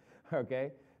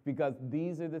 Okay? Because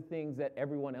these are the things that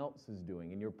everyone else is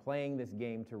doing, and you're playing this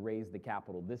game to raise the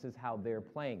capital. This is how they're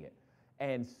playing it.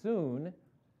 And soon,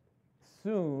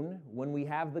 when we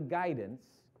have the guidance,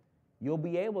 you'll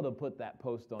be able to put that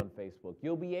post on Facebook.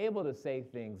 You'll be able to say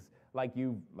things like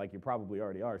you probably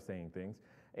already are saying things,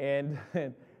 and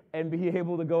be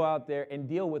able to go out there and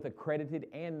deal with accredited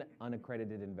and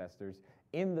unaccredited investors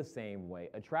in the same way,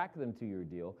 attract them to your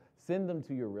deal, send them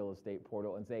to your real estate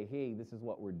portal and say, hey, this is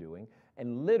what we're doing,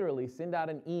 and literally send out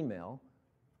an email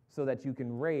so that you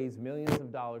can raise millions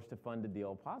of dollars to fund a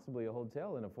deal, possibly a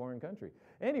hotel in a foreign country.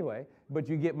 Anyway, but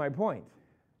you get my point.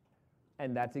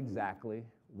 And that's exactly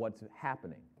what's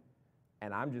happening.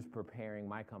 And I'm just preparing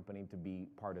my company to be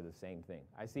part of the same thing.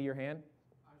 I see your hand.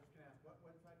 I was just going to ask, what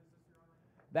website is this you're on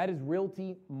right now? That is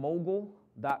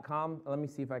realtymogul.com. Let me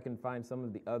see if I can find some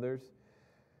of the others.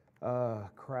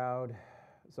 Crowd.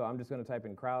 So I'm just going to type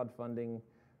in crowdfunding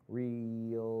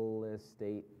real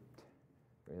estate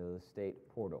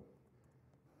portal.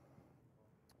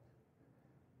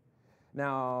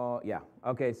 Now, yeah,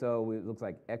 okay, so it looks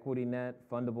like EquityNet,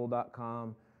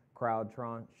 fundable.com,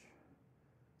 CrowdTranche.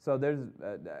 So there's,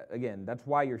 again, that's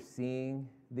why you're seeing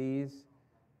these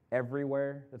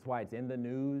everywhere. That's why it's in the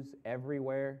news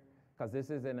everywhere, because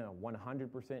this isn't a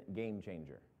 100% game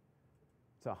changer.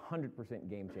 It's a 100%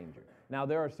 game changer. Now,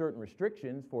 there are certain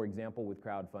restrictions, for example, with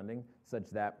crowdfunding, such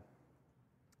that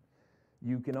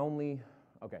you can only,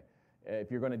 if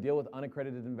you're going to deal with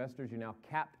unaccredited investors, you're now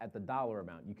capped at the dollar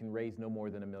amount. You can raise no more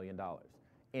than $1 million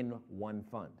in one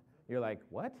fund. You're like,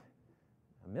 what?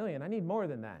 $1 million? I need more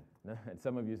than that. And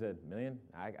some of you said, $1 million?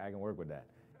 I can work with that.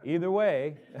 Either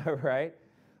way, right?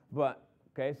 But,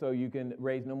 okay, so you can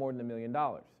raise no more than $1 million.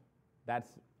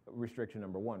 That's restriction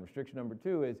number one. Restriction number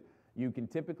two is you can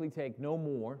typically take no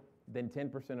more than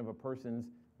 10% of a person's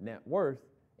net worth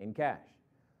in cash.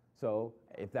 So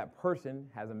if that person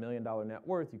has $1 million net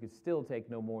worth, you could still take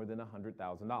no more than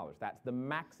 $100,000. That's the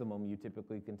maximum you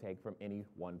typically can take from any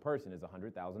one person is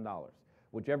 $100,000,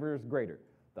 whichever is greater,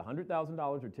 the $100,000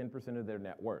 or 10% of their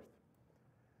net worth.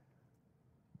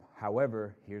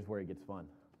 However, here's where it gets fun.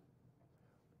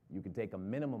 You can take a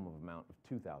minimum of amount of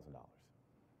 $2,000.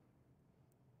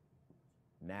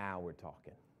 Now we're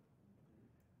talking.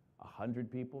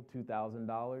 100 people,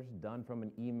 $2,000 done from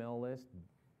an email list.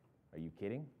 Are you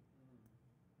kidding?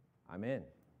 I'm in.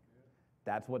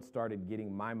 That's what started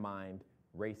getting my mind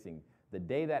racing. The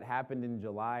day that happened in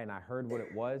July and I heard what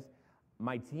it was,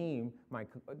 my team,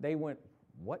 they went,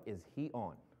 what is he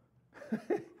on?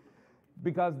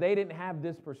 Because they didn't have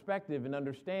this perspective and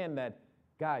understand that,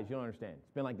 guys, you don't understand.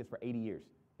 It's been like this for 80 years.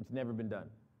 It's never been done.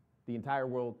 The entire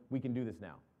world, we can do this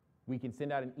now. We can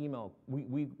send out an email.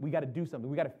 We got to do something.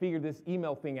 We got to figure this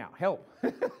email thing out. Help.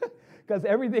 Because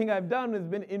everything I've done has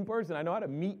been in person. I know how to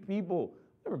meet people.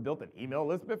 Never built an email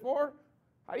list before.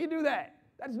 How do you do that?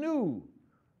 That's new.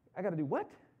 I got to do what?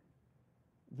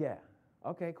 Yeah.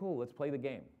 Okay, cool. Let's play the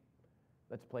game.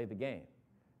 Let's play the game.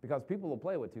 Because people will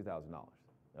play with $2,000.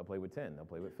 They'll play with 10. They'll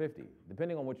play with 50.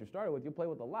 Depending on what you started with, you'll play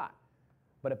with a lot.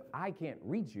 But if I can't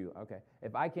reach you,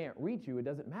 if I can't reach you, it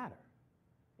doesn't matter.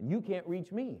 And you can't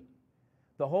reach me.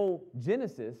 The whole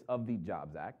genesis of the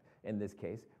Jobs Act, in this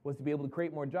case, was to be able to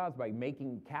create more jobs by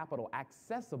making capital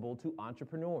accessible to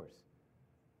entrepreneurs.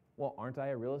 Well, aren't I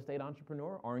a real estate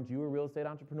entrepreneur? Aren't you a real estate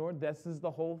entrepreneur? This is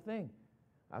the whole thing.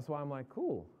 That's why I'm like,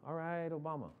 cool. All right,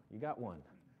 Obama, you got one.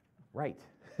 Right.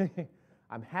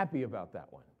 I'm happy about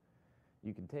that one.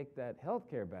 You can take that health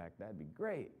care back. That'd be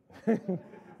great.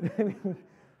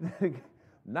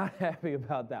 Not happy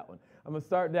about that one. I'm going to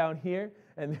start down here,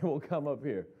 and then we'll come up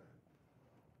here.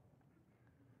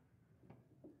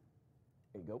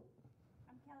 There you go.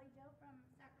 I'm Kelly Jo from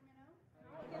Sacramento.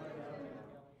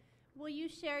 Will you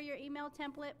share your email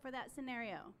template for that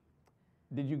scenario?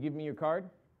 Did you give me your card?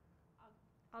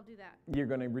 I'll do that. You're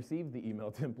going to receive the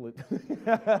email template.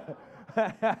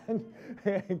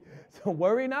 So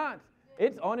worry not.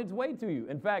 It's on its way to you.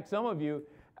 In fact, some of you,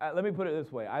 let me put it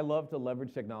this way. I love to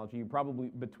leverage technology. You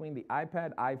probably, between the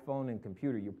iPad, iPhone, and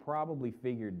computer, you probably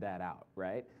figured that out,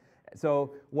 right?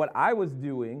 So what I was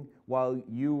doing while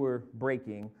you were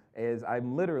breaking is I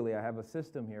have a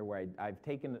system here where I've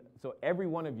taken, so every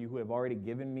one of you who have already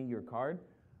given me your card,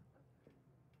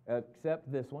 except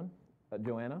this one,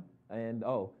 Joanna, and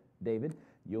David,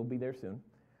 you'll be there soon.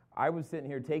 I was sitting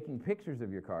here taking pictures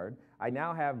of your card. I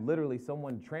now have literally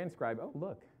someone transcribe. Oh,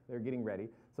 look, they're getting ready.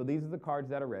 So these are the cards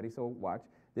that are ready. So watch.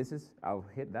 I'll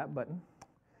hit that button,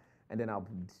 and then I'll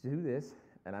do this,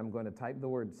 and I'm going to type the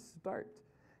word start.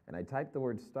 And I type the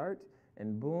word start,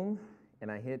 and boom, and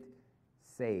I hit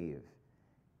save.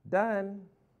 Done.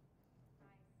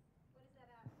 Nice. What is that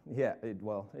at?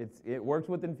 Yeah, it works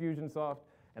with Infusionsoft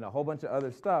and a whole bunch of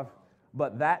other stuff,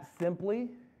 but that simply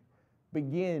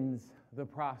begins the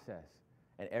process.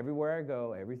 And everywhere I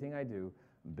go, everything I do,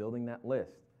 I'm building that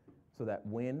list so that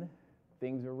when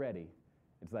things are ready,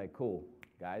 it's like, cool,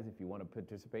 guys, if you want to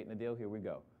participate in a deal, here we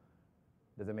go.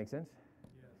 Does that make sense?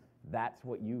 Yes. That's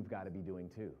what you've got to be doing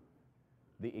too.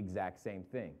 The exact same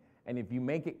thing. And if you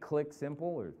make it click simple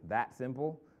or that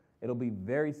simple, it'll be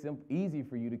very simple, easy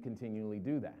for you to continually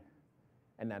do that.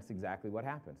 And that's exactly what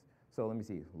happens. So let me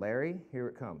see. Larry, here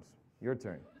it comes. Your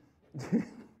turn.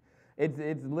 It's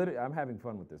literally, I'm having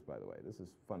fun with this, by the way. This is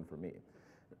fun for me.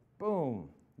 Boom.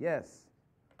 Yes.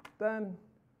 Done.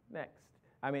 Next.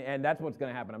 And that's what's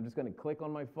going to happen. I'm just going to click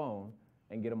on my phone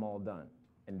and get them all done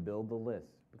and build the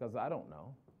list. Because I don't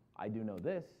know. I do know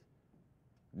this.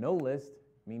 No list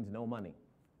means no money.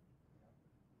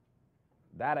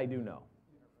 That I do know.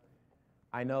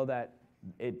 I know that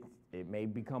it may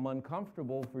become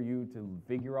uncomfortable for you to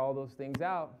figure all those things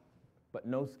out, but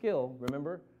no skill.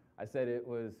 Remember, I said it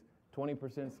was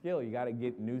 20% skill. You got to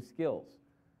get new skills.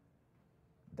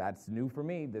 That's new for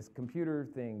me. This computer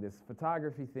thing, this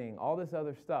photography thing, all this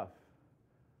other stuff,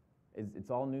 it's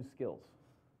all new skills.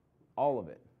 All of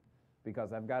it.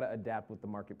 Because I've got to adapt with the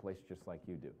marketplace just like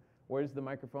you do. Where's the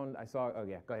microphone? I saw, oh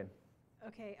yeah, go ahead.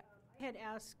 Okay, I had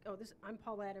asked, I'm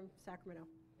Paul Adam, Sacramento.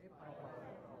 Hey, Paul.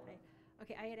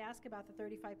 Okay, I had asked about the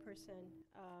 35%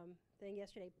 thing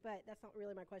yesterday, but that's not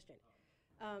really my question.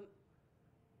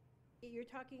 You're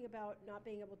talking about not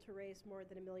being able to raise more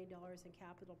than $1 million in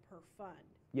capital per fund.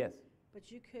 Yes. But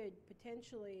you could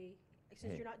potentially,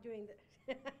 since you're not doing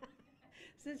the,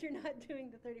 since you're not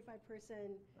doing the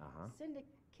 35%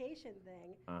 syndication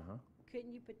thing,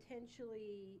 couldn't you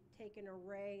potentially take an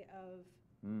array of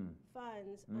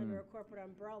funds under a corporate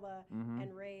umbrella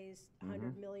and raise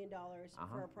 $100 million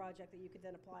for a project that you could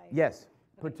then apply? Yes.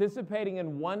 Okay. Participating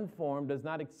in one form does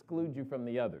not exclude you from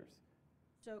the others.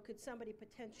 So could somebody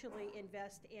potentially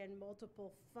invest in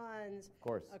multiple funds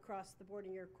across the board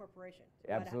in your corporation?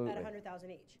 So absolutely. At $100,000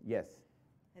 each? Yes.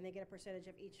 And they get a percentage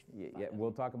of each fund? Yeah,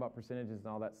 we'll talk about percentages and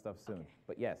all that stuff soon. Okay.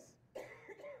 But yes.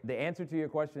 The answer to your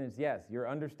question is yes. You're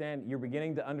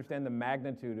beginning to understand the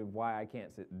magnitude of why I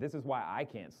can't sit. This is why I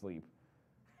can't sleep.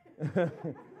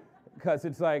 Because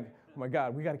it's like, oh my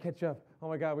God, we got to catch up. Oh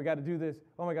my God, we got to do this.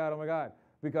 Oh my God, oh my God.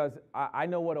 Because I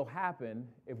know what will happen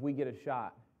if we get a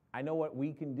shot. I know what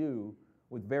we can do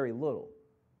with very little.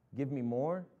 Give me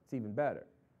more, it's even better.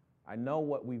 I know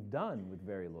what we've done with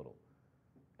very little.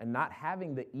 And not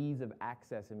having the ease of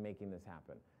access in making this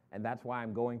happen. And that's why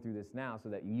I'm going through this now, so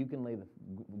that you can lay the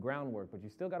groundwork, but you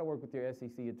still got to work with your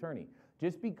SEC attorney.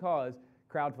 Just because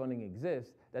crowdfunding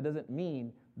exists, that doesn't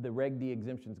mean the Reg D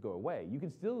exemptions go away. You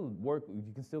can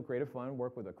still create a fund,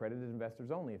 work with accredited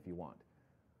investors only if you want.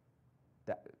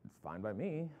 That's fine by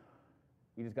me.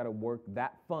 You just got to work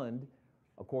that fund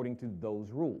according to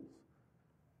those rules.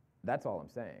 That's all I'm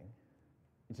saying.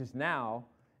 It's just now,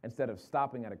 instead of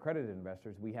stopping at accredited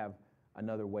investors, we have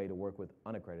another way to work with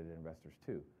unaccredited investors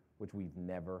too, which we've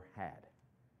never had.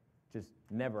 Just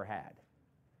never had.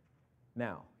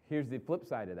 Now, here's the flip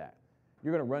side of that.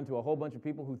 You're going to run to a whole bunch of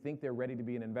people who think they're ready to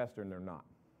be an investor and they're not.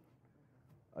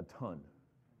 A ton.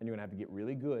 And you're going to have to get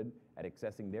really good at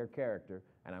accessing their character.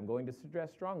 And I'm going to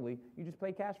suggest strongly, you just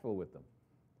play cash flow with them.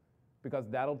 Because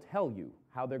that'll tell you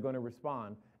how they're going to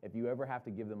respond if you ever have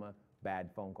to give them a bad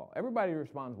phone call. Everybody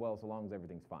responds well so long as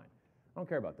everything's fine. I don't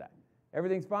care about that.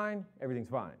 Everything's fine, everything's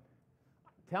fine.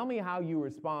 Tell me how you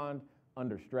respond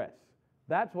under stress.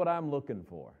 That's what I'm looking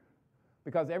for.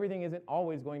 Because everything isn't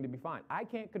always going to be fine. I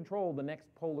can't control the next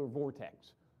polar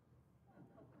vortex.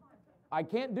 I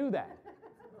can't do that.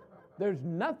 There's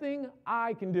nothing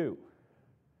I can do.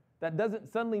 That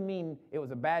doesn't suddenly mean it was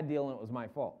a bad deal and it was my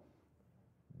fault.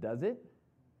 Does it?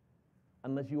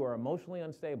 Unless you are emotionally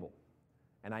unstable.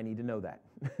 And I need to know that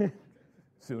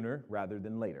sooner rather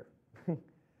than later.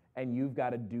 And you've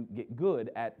got to get good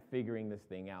at figuring this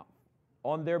thing out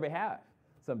on their behalf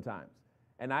sometimes.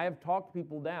 And I have talked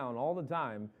people down all the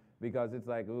time because it's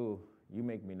like, ooh, you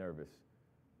make me nervous.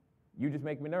 You just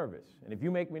make me nervous. And if you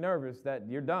make me nervous, that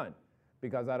you're done.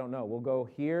 Because I don't know. We'll go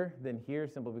here, then here,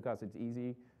 simply because it's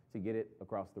easy to get it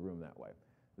across the room that way.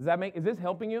 Is this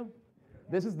helping you?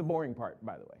 This is the boring part,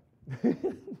 by the way.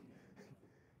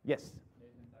 Yes.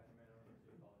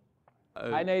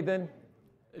 Hi, Nathan.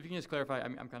 If you can just clarify,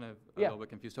 I'm kind of a little bit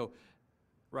confused. So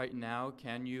right now,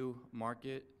 can you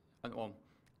market,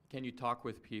 can you talk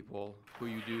with people who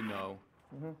you do know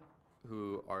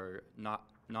who are not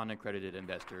non-accredited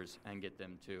investors and get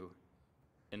them to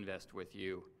invest with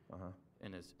you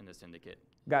in a syndicate?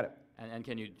 Got it. And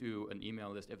can you do an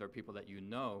email list if there are people that you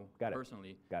know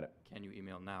personally? Got it. Can you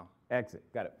email now?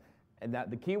 Excellent. Got it. And that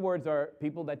the key words are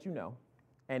people that you know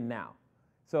and now.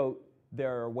 So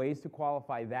there are ways to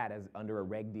qualify that as under a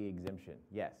Reg D exemption.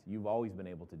 Yes, you've always been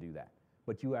able to do that.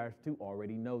 But you have to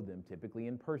already know them, typically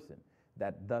in person.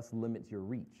 That thus limits your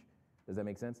reach. Does that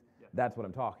make sense? Yeah. That's what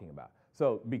I'm talking about.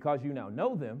 So because you now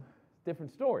know them,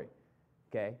 different story,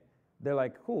 okay? They're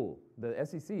like, cool, the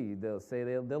SEC, they'll say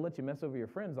they'll let you mess over your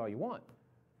friends all you want,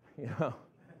 you know?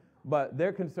 But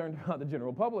they're concerned about the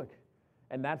general public,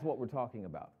 and that's what we're talking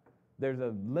about. There's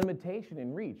a limitation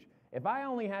in reach. If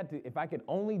I could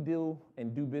only deal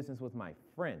and do business with my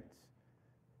friends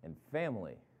and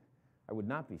family, I would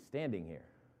not be standing here,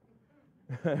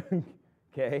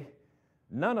 okay?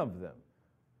 None of them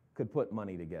could put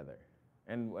money together.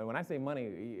 And when I say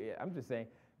money, I'm just saying,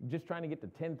 just trying to get to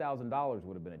 $10,000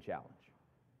 would have been a challenge,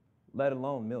 let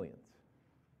alone millions.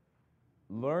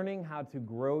 Learning how to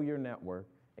grow your network,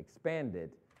 expand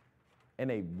it in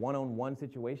a one-on-one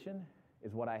situation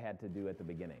is what I had to do at the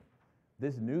beginning.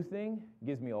 This new thing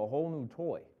gives me a whole new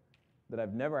toy that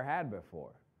I've never had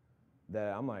before,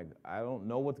 that I'm like, I don't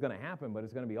know what's going to happen, but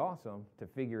it's going to be awesome to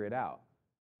figure it out.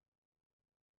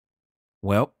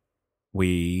 Well,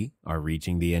 we are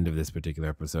reaching the end of this particular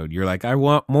episode. You're like, I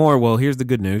want more. Well, here's the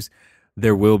good news.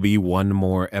 There will be one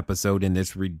more episode in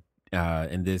this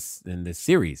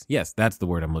series. Yes, that's the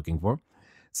word I'm looking for.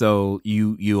 So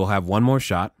you'll have one more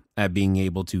shot at being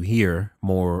able to hear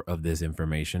more of this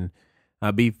information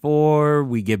before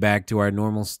we get back to our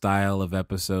normal style of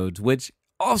episodes, which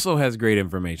also has great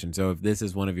information. So if this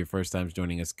is one of your first times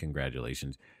joining us,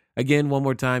 congratulations. Again, one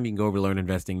more time, you can go over to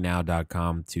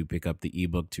learninvestingnow.com to pick up the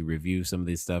ebook to review some of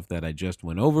the stuff that I just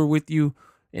went over with you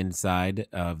inside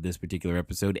of this particular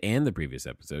episode and the previous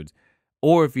episodes.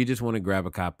 Or if you just want to grab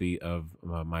a copy of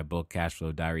my book, Cash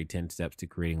Flow Diary, 10 Steps to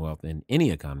Creating Wealth in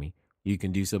Any Economy, you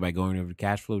can do so by going over to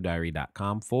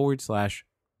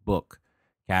cashflowdiary.com/book,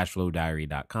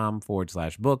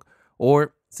 cashflowdiary.com/book,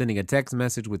 or sending a text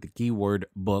message with the keyword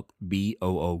book,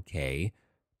 BOOK,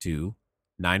 to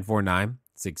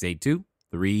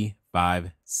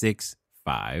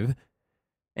 949-682-3565.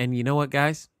 And you know what,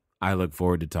 guys? I look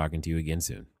forward to talking to you again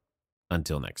soon.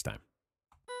 Until next time.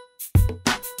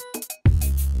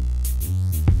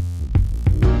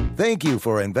 Thank you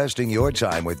for investing your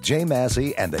time with Jay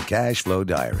Massey and the Cash Flow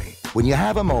Diary. When you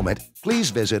have a moment, please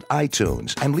visit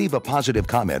iTunes and leave a positive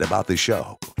comment about the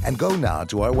show. And go now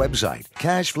to our website,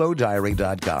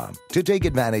 cashflowdiary.com, to take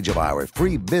advantage of our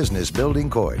free business building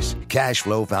course, Cash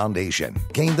Flow Foundation.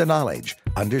 Gain the knowledge,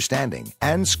 understanding,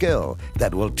 and skill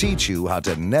that will teach you how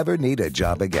to never need a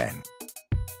job again.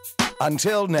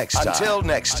 Until next time.